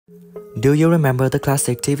Do you remember the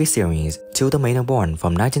classic TV series To the Manor Born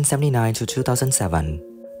from 1979 to 2007?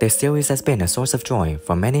 This series has been a source of joy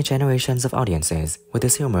for many generations of audiences with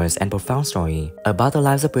its humorous and profound story about the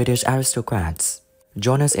lives of British aristocrats.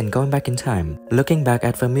 Join us in going back in time, looking back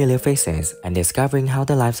at familiar faces and discovering how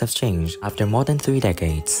their lives have changed after more than 3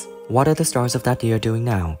 decades. What are the stars of that year doing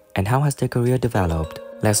now, and how has their career developed?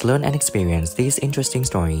 Let's learn and experience these interesting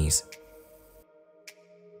stories.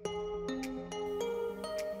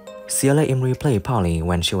 Sheila Imrie played Polly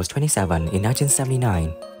when she was 27 in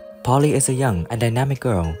 1979. Polly is a young and dynamic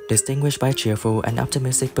girl, distinguished by a cheerful and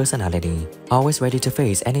optimistic personality, always ready to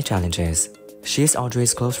face any challenges. She is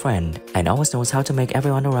Audrey's close friend and always knows how to make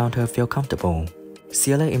everyone around her feel comfortable.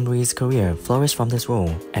 Sheila Imrie's career flourished from this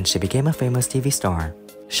role, and she became a famous TV star.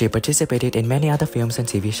 She participated in many other films and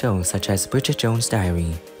TV shows such as Bridget Jones'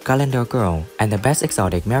 Diary, Calendar Girl, and The Best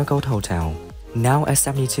Exotic Marigold Hotel. Now at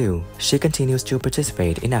 72, she continues to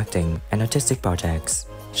participate in acting and artistic projects.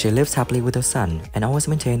 She lives happily with her son and always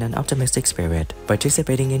maintains an optimistic spirit,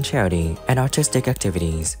 participating in charity and artistic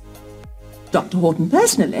activities. Dr. Horton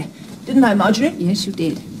personally. Didn't I, Marjorie? Yes, you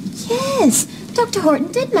did. Yes, Dr.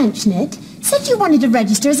 Horton did mention it. Said you wanted to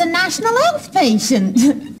register as a national health patient.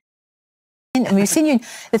 And we've seen you.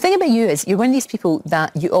 The thing about you is you're one of these people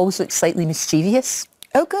that you always look slightly mischievous.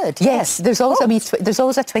 Oh, good. Yes, there's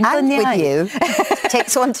always a twinkle in the eye. with you.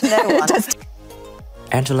 Takes one to know one.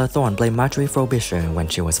 Angela Thorne played Marjorie Frobisher when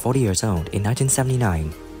she was 40 years old in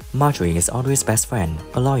 1979. Marjorie is Audrey's best friend,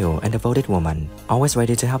 a loyal and devoted woman, always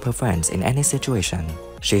ready to help her friends in any situation.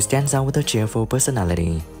 She stands out with her cheerful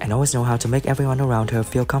personality and always knows how to make everyone around her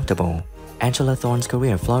feel comfortable. Angela Thorne's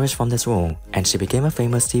career flourished from this role, and she became a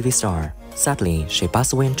famous TV star. Sadly, she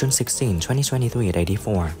passed away on June 16, 2023 at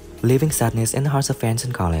 84, leaving sadness in the hearts of fans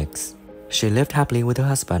and colleagues. She lived happily with her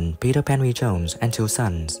husband, Peter Penry Jones, and 2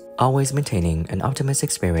 sons, always maintaining an optimistic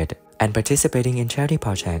spirit and participating in charity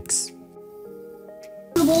projects.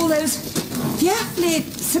 Of all those fearfully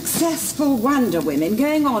successful Wonder Women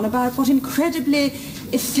going on about what incredibly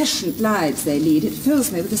efficient lives they lead, it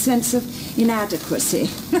fills me with a sense of inadequacy.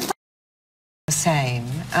 The same,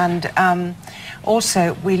 and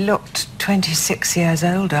also we looked 26 years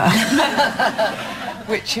older,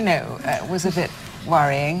 which, you know, was a bit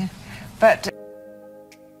worrying, but...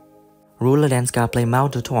 Rula Lenska played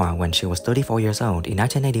Maud Dutoit when she was 34 years old in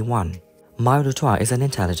 1981. Maud Dutoit is an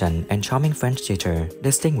intelligent and charming French teacher,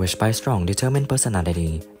 distinguished by a strong, determined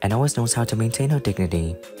personality, and always knows how to maintain her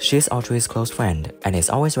dignity. She is Audrey's close friend and is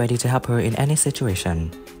always ready to help her in any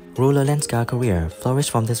situation. Rula Lenska's career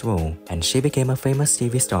flourished from this role, and she became a famous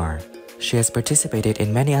TV star. She has participated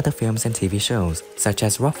in many other films and TV shows, such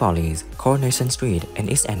as Rock Follies, Coronation Street, and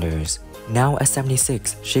EastEnders. Now at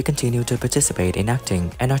 76, she continued to participate in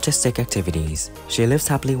acting and artistic activities. She lives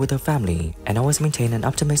happily with her family and always maintains an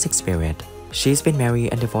optimistic spirit. She's been married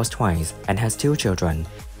and divorced twice and has 2 children.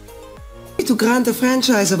 To grant a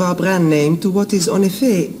franchise of our brand name to what is en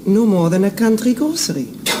effet no more than a country grocery.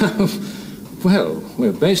 Well,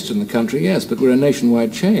 we're based in the country, yes, but we're a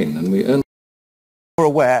nationwide chain, and we earn... We're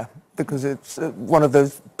aware, because it's one of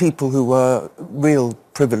those people who were real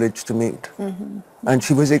privileged to meet. And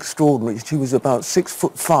she was extraordinary. She was about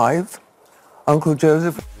 6'5", Uncle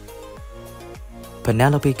Joseph.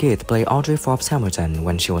 Penelope Keith played Audrey Forbes Hamilton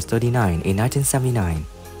when she was 39 in 1979.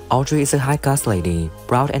 Audrey is a high-class lady,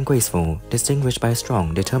 proud and graceful, distinguished by a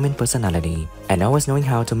strong, determined personality, and always knowing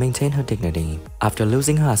how to maintain her dignity. After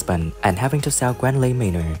losing her husband and having to sell Granley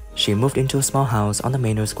Manor, she moved into a small house on the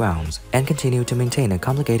manor's grounds and continued to maintain a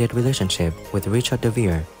complicated relationship with Richard de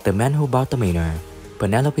Vere, the man who bought the manor.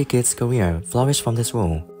 Penelope Keith's career flourished from this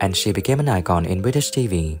role, and she became an icon in British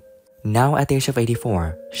TV. Now at the age of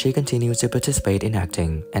 84, she continues to participate in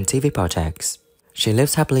acting and TV projects. She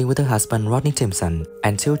lives happily with her husband Rodney Timpson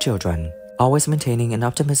and 2 children, always maintaining an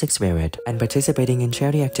optimistic spirit and participating in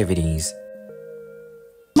charity activities.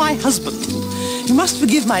 My husband. You must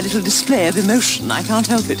forgive my little display of emotion. I can't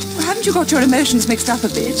help it. Haven't you got your emotions mixed up a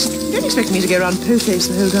bit? You don't expect me to go around po-faced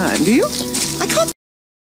the whole time, do you? I can't...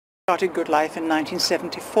 Started Good Life in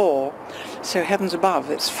 1974, so heavens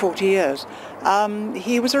above, it's 40 years.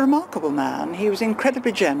 He was a remarkable man. He was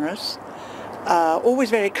incredibly generous, always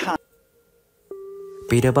very kind.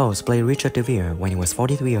 Peter Bowles played Richard de Vere when he was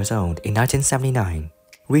 43 years old in 1979.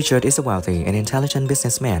 Richard is a wealthy and intelligent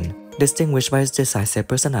businessman, distinguished by his decisive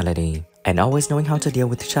personality and always knowing how to deal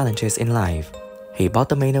with challenges in life. He bought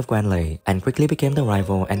the manor of Granley and quickly became the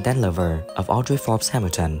rival and then lover of Audrey Forbes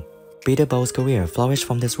Hamilton. Peter Bowles' career flourished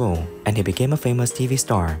from this role, and he became a famous TV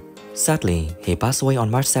star. Sadly, he passed away on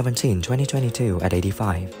March 17, 2022 at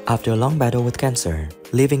 85, after a long battle with cancer,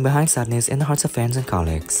 leaving behind sadness in the hearts of fans and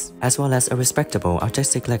colleagues, as well as a respectable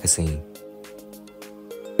artistic legacy.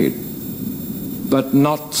 But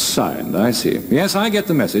not signed, I see. Yes, I get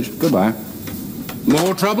the message. Goodbye.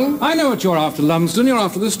 More trouble? I know what you're after, Lumsden. You're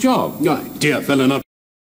after this job. Oh, dear fellow, not...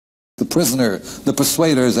 The Prisoner, The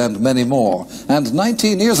Persuaders, and many more. And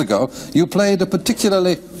 19 years ago, you played a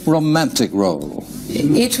particularly romantic role.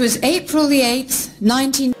 It was April the 8th,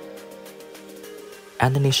 19...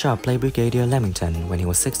 Anthony Sharp played Brigadier Leamington when he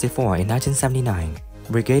was 64 in 1979.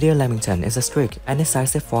 Brigadier Leamington is a strict and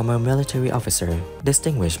decisive former military officer,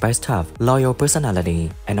 distinguished by his tough, loyal personality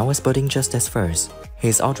and always putting justice first. He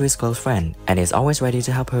is Audrey's close friend and is always ready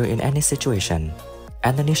to help her in any situation.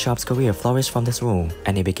 Anthony Sharp's career flourished from this role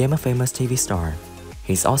and he became a famous TV star.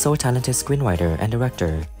 He's also a talented screenwriter and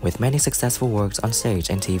director with many successful works on stage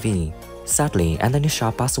and TV. Sadly, Anthony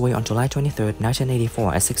Sharp passed away on July 23,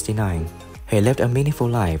 1984 at 69. He lived a meaningful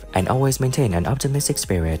life and always maintained an optimistic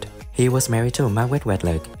spirit. He was married to Margaret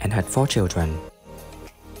Wedlock and had 4 children.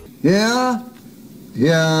 Here,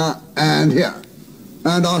 here, and here.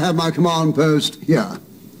 And I'll have my command post here.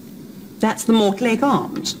 That's the Mortlake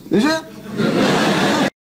Arms. Is it?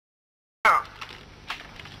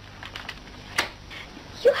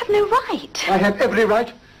 You have no right. I have every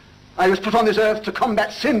right. I was put on this earth to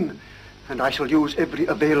combat sin, and I shall use every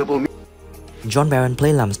available means. John Barron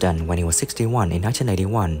played Lumsden when he was 61 in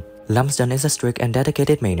 1981. Lumsden is a strict and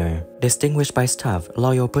dedicated manor, distinguished by his tough,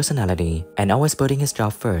 loyal personality and always putting his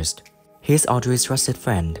job first. He is Audrey's trusted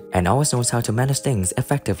friend and always knows how to manage things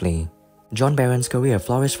effectively. John Barron's career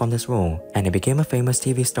flourished from this role and he became a famous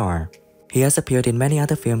TV star. He has appeared in many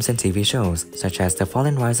other films and TV shows such as The Fall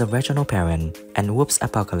and Rise of Reginald Perrin and Whoops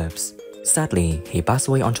Apocalypse. Sadly, he passed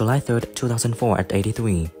away on July 3, 2004 at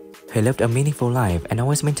 83. He lived a meaningful life and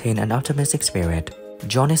always maintained an optimistic spirit.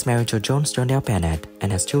 John is married to Joan Sterndale Bennett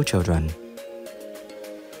and has 2 children.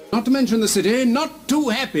 Not to mention the city, not too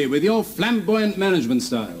happy with your flamboyant management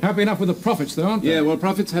style. Happy enough with the profits, though, aren't they? Yeah, well,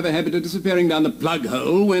 profits have a habit of disappearing down the plug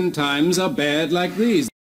hole when times are bad like these.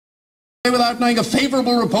 Without knowing a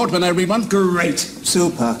favourable report when I read one, great.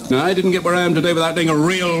 Super. No, I didn't get where I am today without being a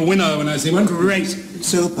real winner when I see one, great.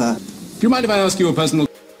 Super. Do you mind if I ask you a personal...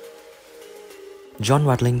 John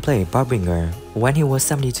Watling played Barbinger when he was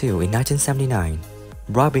 72 in 1979.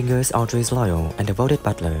 Barbinger is Audrey's loyal and devoted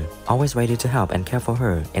butler, always ready to help and care for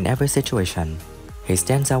her in every situation. He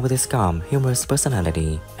stands out with his calm, humorous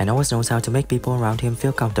personality and always knows how to make people around him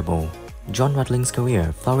feel comfortable. John Watling's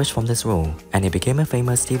career flourished from this role and he became a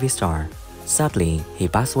famous TV star. Sadly, he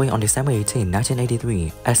passed away on December 18,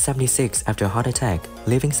 1983 at 76 after a heart attack,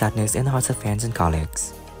 leaving sadness in the hearts of fans and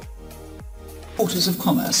colleagues. Quarters of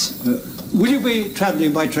Commerce. Will you be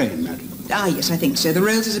travelling by train, madam? Ah, yes, I think so. The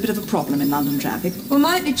rails is a bit of a problem in London traffic. Well,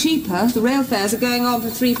 might be cheaper. The rail fares are going on for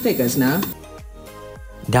 3 figures now.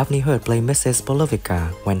 Daphne Hurd played Mrs.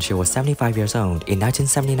 Bolovica when she was 75 years old in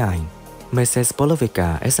 1979. Mrs.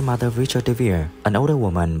 Bolovica is the mother of Richard de Vere, an older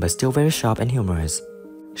woman but still very sharp and humorous.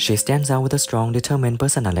 She stands out with a strong, determined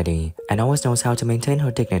personality and always knows how to maintain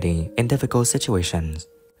her dignity in difficult situations.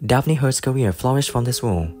 Daphne Hurd's career flourished from this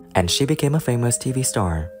role, and she became a famous TV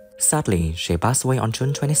star. Sadly, she passed away on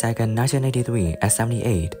June 22, 1983 at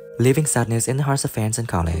 78, leaving sadness in the hearts of fans and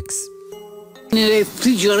colleagues. It's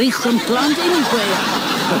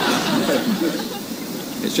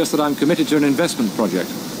just that I'm committed to an investment project,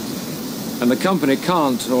 and the company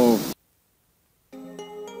can't or...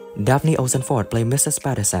 Daphne Ozenford played Mrs.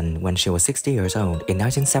 Patterson when she was 60 years old in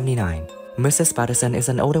 1979. Mrs. Patterson is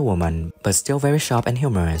an older woman, but still very sharp and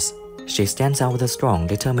humorous. She stands out with a strong,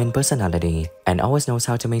 determined personality and always knows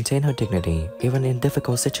how to maintain her dignity even in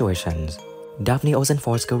difficult situations. Daphne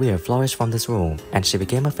Ozenford's career flourished from this role and she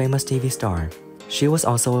became a famous TV star. She was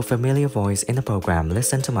also a familiar voice in the program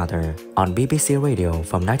Listen to Mother on BBC Radio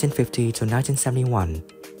from 1950 to 1971.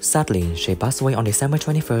 Sadly, she passed away on December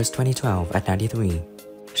 21, 2012 at 93.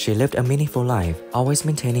 She lived a meaningful life, always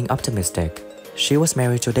maintaining optimistic. She was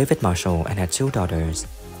married to David Marshall and had 2 daughters.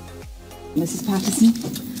 Mrs. Patterson,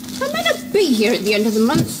 I may not be here at the end of the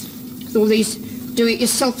month with all these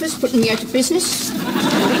do-it-yourselfers putting me out of business.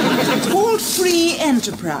 It's called free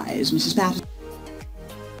enterprise, Mrs. Patterson.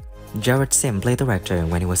 Jared Sim played the rector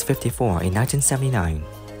when he was 54 in 1979.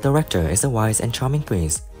 The rector is a wise and charming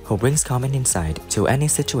priest who brings calm and insight to any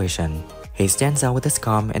situation. He stands out with his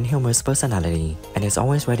calm and humorous personality and is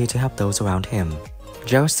always ready to help those around him.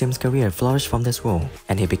 Jared Sim's career flourished from this role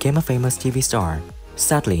and he became a famous TV star.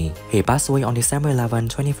 Sadly, he passed away on December 11,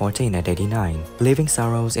 2014 at 89, leaving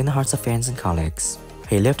sorrows in the hearts of fans and colleagues.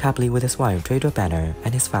 He lived happily with his wife Trader Banner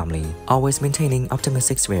and his family, always maintaining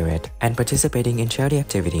optimistic spirit and participating in charity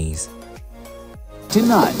activities.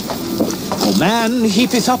 9. For man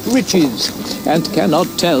heapeth up riches, and cannot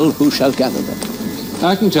tell who shall gather them.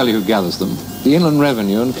 I can tell you who gathers them. The Inland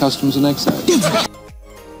Revenue and Customs and Excise.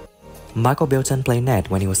 Michael Bilton played Ned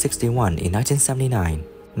when he was 61 in 1979.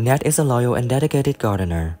 Ned is a loyal and dedicated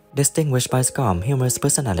gardener, distinguished by his calm, humorous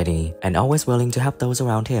personality, and always willing to help those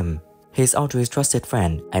around him. He is Audrey's trusted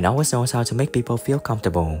friend and always knows how to make people feel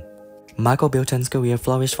comfortable. Michael Bilton's career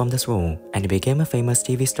flourished from this role, and he became a famous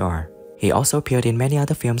TV star. He also appeared in many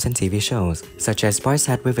other films and TV shows, such as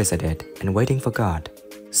Brideshead Revisited and Waiting for God.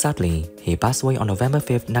 Sadly, he passed away on November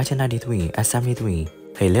 5, 1993 at 73.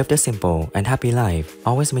 He lived a simple and happy life,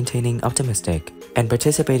 always maintaining optimistic and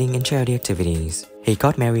participating in charity activities. He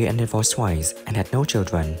got married and divorced twice and had no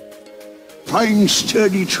children. Fine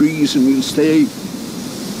sturdy trees and we'll stay.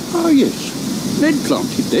 Ah yes, Ned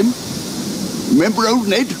planted them. Remember old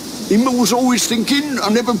Ned? Him was always thinking I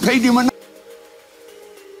never paid him enough.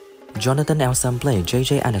 Jonathan Elsom played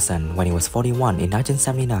J.J. Anderson when he was 41 in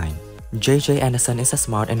 1979. J.J. Anderson is a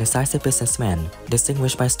smart and decisive businessman,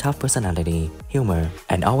 distinguished by his tough personality, humor,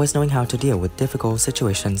 and always knowing how to deal with difficult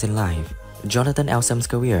situations in life. Jonathan Elsom's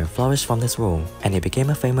career flourished from this role, and he became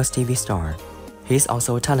a famous TV star. He is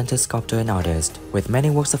also a talented sculptor and artist, with many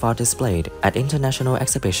works of art displayed at international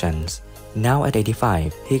exhibitions. Now at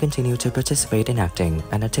 85, he continued to participate in acting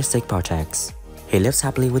and artistic projects. He lives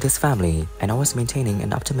happily with his family and always maintaining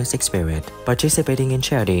an optimistic spirit, participating in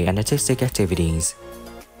charity and artistic activities.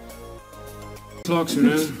 Clocks, you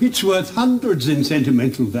know. It's worth hundreds in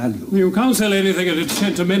sentimental value. You can't sell anything at its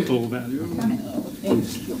sentimental value.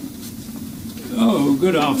 Oh,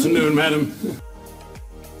 good afternoon, madam.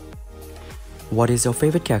 What is your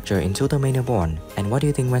favorite character in the Manor Born, and what do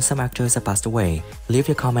you think when some actors have passed away? Leave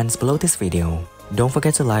your comments below this video. Don't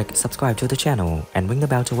forget to like, subscribe to the channel, and ring the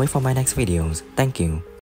bell to wait for my next videos. Thank you.